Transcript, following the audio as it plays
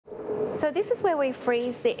So this is where we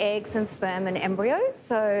freeze the eggs and sperm and embryos.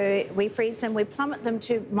 So we freeze them, we plummet them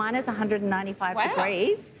to minus 195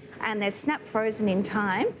 degrees, and they're snap frozen in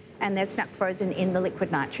time, and they're snap frozen in the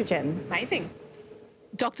liquid nitrogen. Amazing.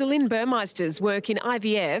 Dr. Lynn Burmeister's work in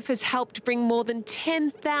IVF has helped bring more than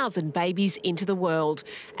 10,000 babies into the world,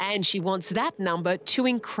 and she wants that number to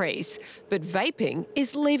increase. But vaping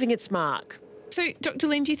is leaving its mark. So, Dr.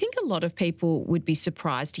 Lynn, do you think a lot of people would be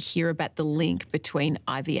surprised to hear about the link between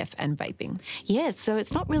IVF and vaping? Yes, so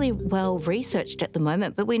it's not really well researched at the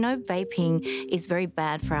moment, but we know vaping is very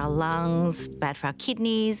bad for our lungs, bad for our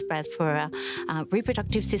kidneys, bad for our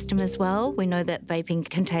reproductive system as well. We know that vaping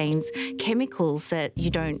contains chemicals that you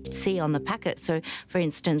don't see on the packet. So, for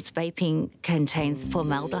instance, vaping contains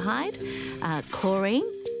formaldehyde, chlorine,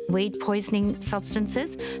 weed poisoning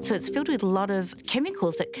substances. So it's filled with a lot of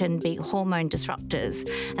chemicals that can be hormone disruptors.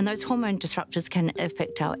 And those hormone disruptors can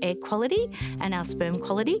affect our egg quality and our sperm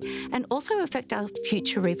quality, and also affect our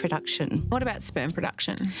future reproduction. What about sperm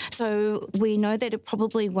production? So we know that it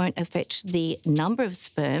probably won't affect the number of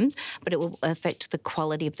sperm, but it will affect the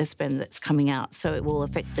quality of the sperm that's coming out. So it will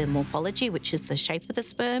affect the morphology, which is the shape of the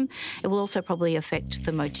sperm. It will also probably affect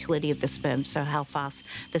the motility of the sperm, so how fast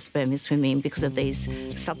the sperm is swimming because of these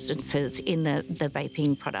substances in the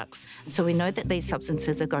vaping products. So we know that these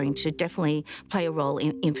substances are going to definitely play a role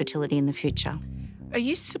in infertility in the future. Are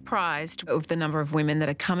you surprised of the number of women that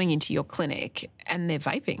are coming into your clinic and they're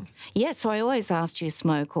vaping? Yeah, so I always ask, do you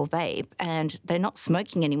smoke or vape? And they're not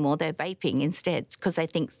smoking anymore, they're vaping instead, because they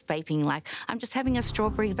think vaping like, I'm just having a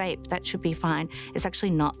strawberry vape, that should be fine. It's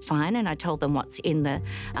actually not fine, and I told them what's in the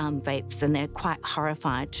vapes, and they're quite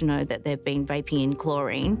horrified to know that they've been vaping in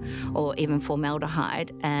chlorine or even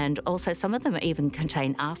formaldehyde, and also some of them even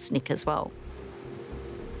contain arsenic as well.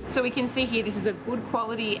 So we can see here this is a good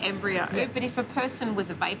quality embryo, but if a person was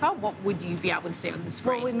a vapor, what would you be able to see on the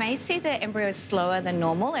screen? Well, we may see the embryo slower than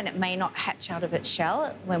normal, and it may not hatch out of its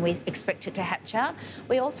shell when we expect it to hatch out.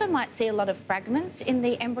 We also might see a lot of fragments in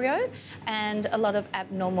the embryo and a lot of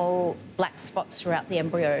abnormal black spots throughout the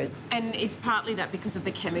embryo. And is partly that because of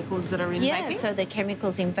the chemicals that are in vaping? Yeah, so the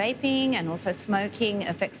chemicals in vaping and also smoking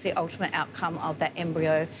affects the ultimate outcome of that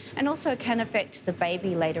embryo, and also can affect the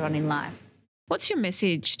baby later on in life. What's your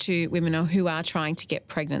message to women who are trying to get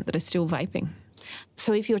pregnant that are still vaping?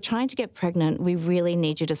 So if you're trying to get pregnant, we really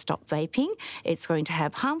need you to stop vaping. It's going to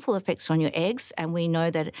have harmful effects on your eggs, and we know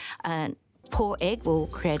that poor egg will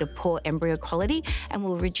create a poor embryo quality and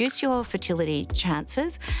will reduce your fertility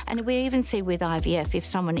chances. And we even see with IVF, if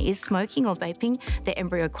someone is smoking or vaping, their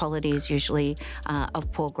embryo quality is usually of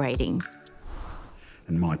poor grading.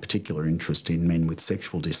 And my particular interest in men with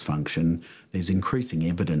sexual dysfunction, there's increasing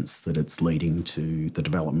evidence that it's leading to the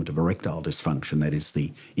development of erectile dysfunction, that is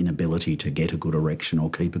the inability to get a good erection or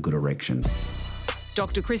keep a good erection.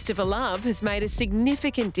 Dr. Christopher Love has made a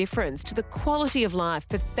significant difference to the quality of life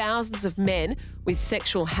for thousands of men with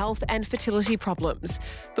sexual health and fertility problems.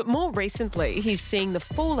 But more recently, he's seeing the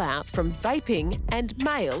fallout from vaping and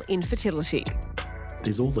male infertility.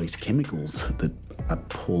 There's all these chemicals that are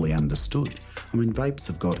poorly understood. I mean, vapes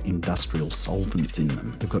have got industrial solvents in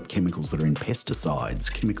them. They've got chemicals that are in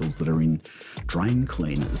pesticides, chemicals that are in drain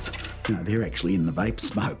cleaners. You know, they're actually in the vape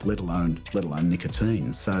smoke, let alone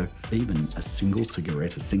nicotine. So even a single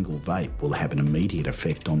cigarette, a single vape will have an immediate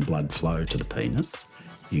effect on blood flow to the penis.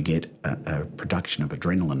 You get a production of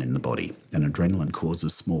adrenaline in the body, and adrenaline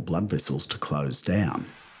causes small blood vessels to close down.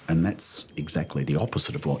 And that's exactly the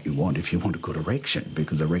opposite of what you want if you want a good erection,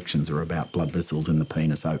 because erections are about blood vessels in the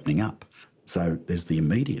penis opening up. So there's the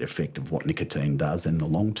immediate effect of what nicotine does and the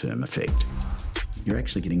long-term effect. You're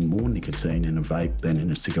actually getting more nicotine in a vape than in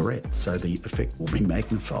a cigarette, so the effect will be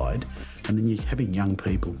magnified. And then you're having young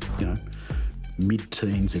people, you know,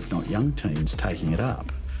 mid-teens, if not young teens, taking it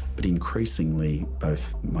up. But increasingly,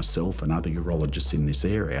 both myself and other urologists in this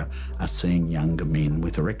area are seeing younger men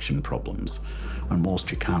with erection problems. And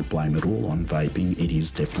whilst you can't blame it all on vaping, it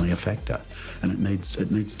is definitely a factor. And it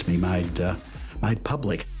needs to be made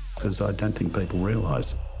public, because I don't think people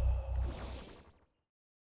realise.